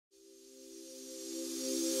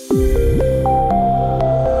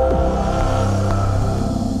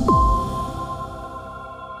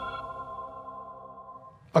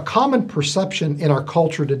common perception in our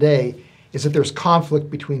culture today is that there's conflict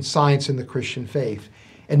between science and the Christian faith.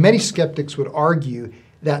 And many skeptics would argue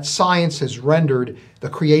that science has rendered the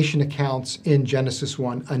creation accounts in Genesis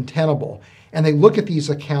 1 untenable. And they look at these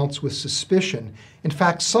accounts with suspicion. In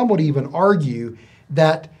fact, some would even argue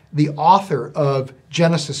that the author of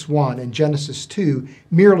Genesis 1 and Genesis 2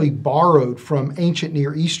 merely borrowed from ancient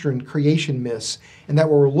Near Eastern creation myths, and that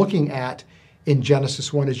what we're looking at in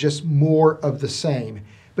Genesis 1 is just more of the same.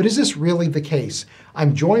 But is this really the case?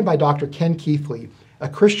 I'm joined by Dr. Ken Keathley, a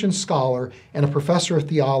Christian scholar and a professor of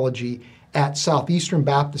theology at Southeastern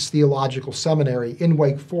Baptist Theological Seminary in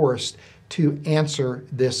Wake Forest, to answer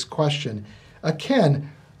this question. Ken,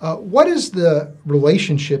 what is the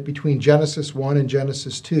relationship between Genesis 1 and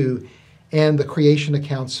Genesis 2 and the creation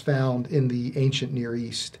accounts found in the ancient Near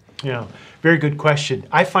East? Yeah, very good question.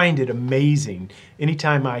 I find it amazing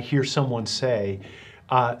anytime I hear someone say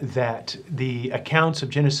that the accounts of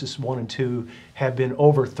Genesis 1 and 2 have been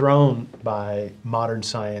overthrown by modern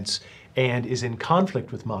science and is in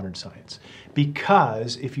conflict with modern science.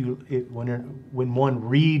 Because when one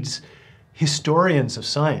reads historians of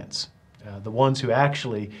science, the ones who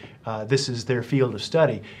actually, this is their field of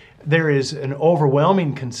study, there is an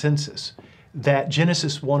overwhelming consensus that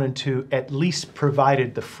Genesis 1 and 2 at least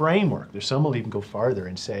provided the framework. There's some will even go farther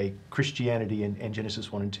and say Christianity and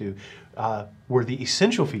Genesis 1 and 2 were the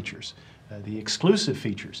essential features, the exclusive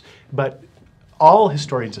features. But all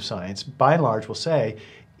historians of science, by and large, will say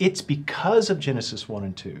it's because of Genesis 1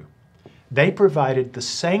 and 2. They provided the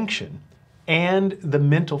sanction and the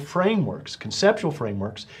mental frameworks, conceptual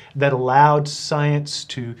frameworks, that allowed science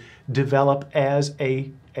to develop as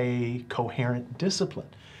a coherent discipline.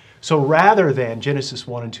 So rather than Genesis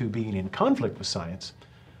 1 and 2 being in conflict with science,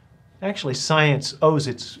 actually science owes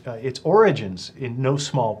its origins in no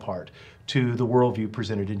small part to the worldview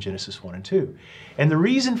presented in Genesis 1 and 2. And the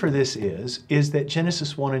reason for this is that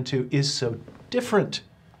Genesis 1 and 2 is so different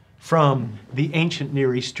from the ancient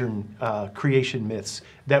Near Eastern creation myths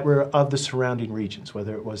that were of the surrounding regions,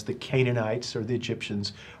 whether it was the Canaanites or the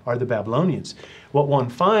Egyptians or the Babylonians. What one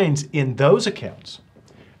finds in those accounts,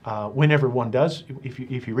 whenever one does,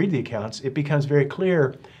 if you read the accounts, it becomes very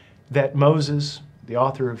clear that Moses, the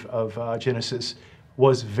author of Genesis,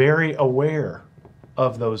 was very aware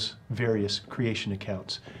of those various creation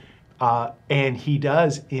accounts. And he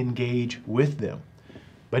does engage with them,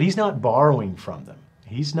 but he's not borrowing from them.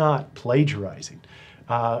 He's not plagiarizing.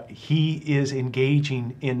 He is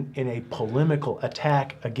engaging in a polemical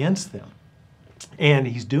attack against them. And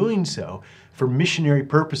he's doing so for missionary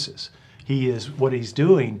purposes. What he's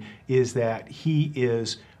doing is that he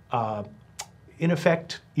is, in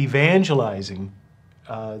effect, evangelizing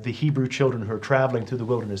the Hebrew children who are traveling through the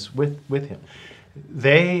wilderness with him.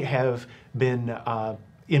 They have been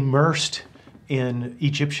immersed in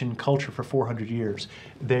Egyptian culture for 400 years.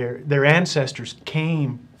 Their ancestors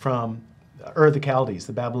came from Ur the Chaldees,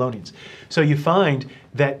 the Babylonians. So you find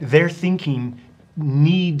that their thinking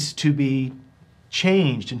needs to be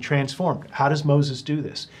changed and transformed. How does Moses do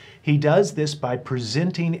this? He does this by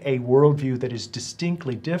presenting a worldview that is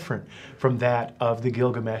distinctly different from that of the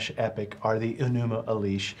Gilgamesh epic or the Enuma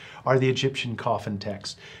Elish or the Egyptian coffin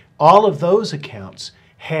text. All of those accounts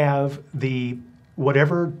have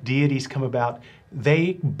whatever deities come about,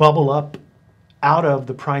 they bubble up out of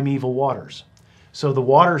the primeval waters. So the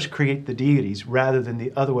waters create the deities rather than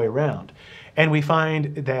the other way around. And we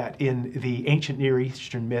find that in the ancient Near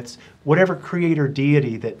Eastern myths, whatever creator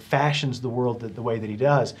deity that fashions the world the way that he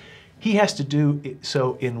does, he has to do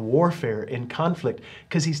so in warfare, in conflict,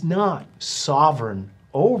 because he's not sovereign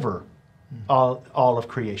over all of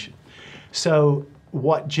creation. So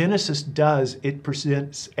what Genesis does, it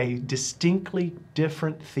presents a distinctly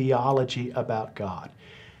different theology about God.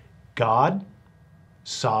 God,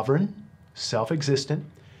 sovereign, self-existent,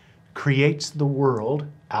 creates the world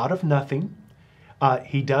out of nothing.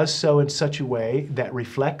 He does so in such a way that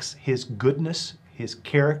reflects his goodness, his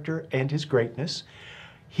character, and his greatness.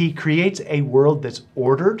 He creates a world that's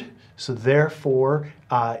ordered, so therefore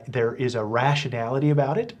there is a rationality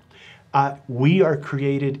about it. We are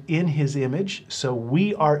created in his image, so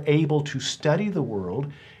we are able to study the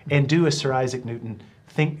world and do as Sir Isaac Newton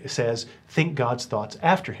says, think God's thoughts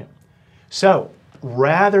after him. So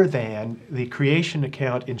rather than the creation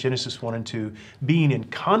account in Genesis 1 and 2 being in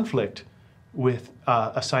conflict with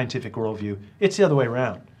a scientific worldview, it's the other way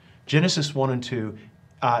around. Genesis 1 and 2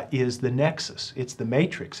 is the nexus, it's the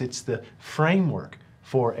matrix, it's the framework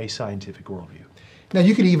for a scientific worldview. Now,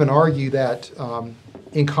 you could even argue that,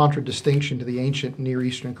 in contradistinction to the ancient Near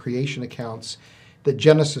Eastern creation accounts, that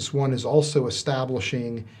Genesis 1 is also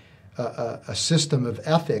establishing a system of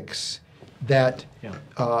ethics that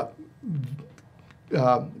Yeah.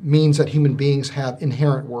 means that human beings have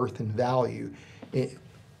inherent worth and value.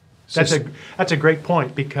 That's a great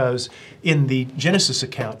point, because in the Genesis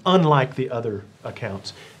account, unlike the other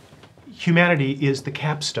accounts, humanity is the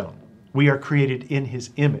capstone. We are created in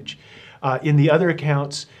His image. In the other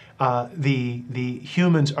accounts, the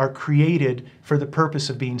humans are created for the purpose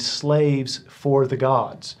of being slaves for the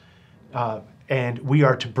gods, and we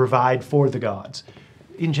are to provide for the gods.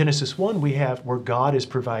 In Genesis 1, we have where God is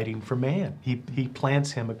providing for man. He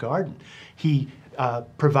plants him a garden. He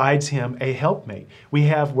provides him a helpmate. We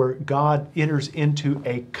have where God enters into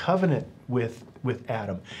a covenant with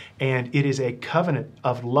Adam, and it is a covenant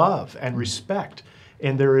of love and respect.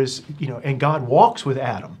 And there is, and God walks with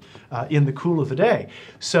Adam in the cool of the day.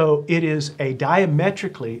 So it is a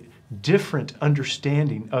diametrically different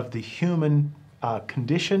understanding of the human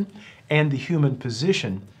condition and the human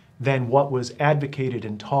position than what was advocated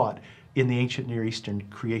and taught in the ancient Near Eastern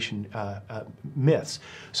creation myths.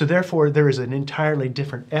 So therefore, there is an entirely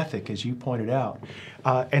different ethic, as you pointed out.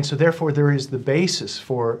 And so therefore, there is the basis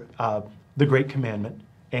for the Great Commandment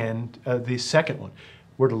and the second one.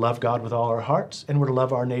 We're to love God with all our hearts, and we're to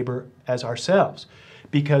love our neighbor as ourselves.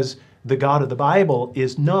 Because the God of the Bible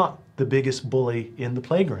is not the biggest bully in the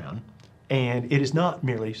playground, and it is not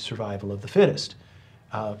merely survival of the fittest.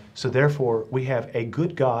 So therefore, we have a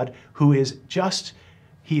good God who is just,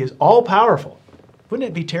 He is all-powerful. Wouldn't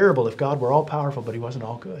it be terrible if God were all-powerful, but He wasn't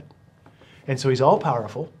all good? And so He's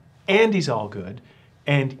all-powerful, and He's all good,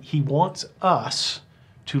 and He wants us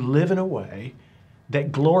to live in a way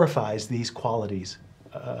that glorifies these qualities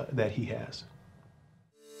that He has.